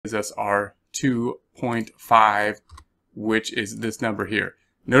gives us our 2.5, which is this number here.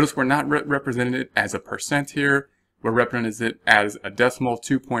 Notice we're not representing it as a percent here. We're representing it as a decimal,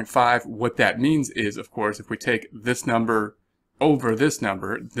 2.5. What that means is, of course, if we take this number over this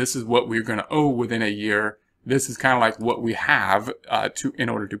number, this is what we're going to owe within a year. This is kind of like what we have in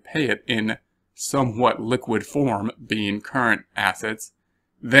order to pay it in somewhat liquid form, being current assets.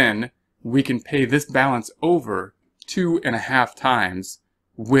 Then we can pay this balance over 2.5 times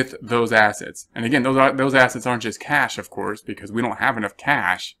with those assets. And again, those assets aren't just cash, of course, because we don't have enough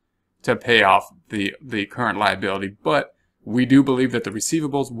cash to pay off the current liability. But we do believe that the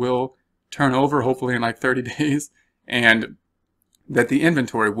receivables will turn over, hopefully in like 30 days, and that the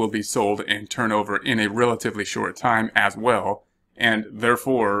inventory will be sold and turn over in a relatively short time as well. And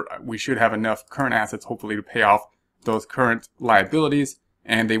therefore, we should have enough current assets, hopefully, to pay off those current liabilities,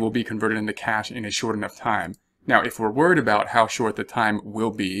 and they will be converted into cash in a short enough time. Now, if we're worried about how short the time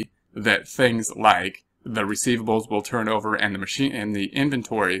will be, that things like the receivables will turn over and the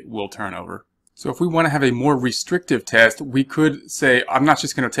inventory will turn over. So if we want to have a more restrictive test, we could say, I'm not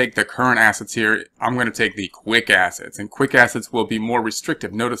just going to take the current assets here, I'm going to take the quick assets. And quick assets will be more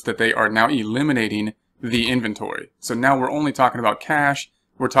restrictive. Notice that they are now eliminating the inventory. So now we're only talking about cash,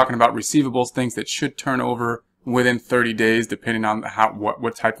 we're talking about receivables, things that should turn over within 30 days, depending on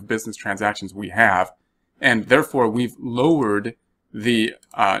what type of business transactions we have. And therefore, we've lowered the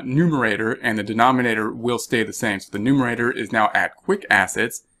numerator, and the denominator will stay the same. So the numerator is now at quick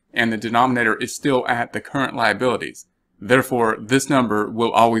assets, and the denominator is still at the current liabilities. Therefore, this number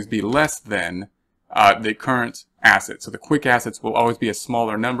will always be less than the current assets. So the quick assets will always be a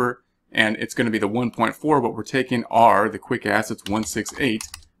smaller number, and it's going to be the 1.4. What we're taking are the quick assets, 168,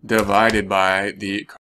 divided by the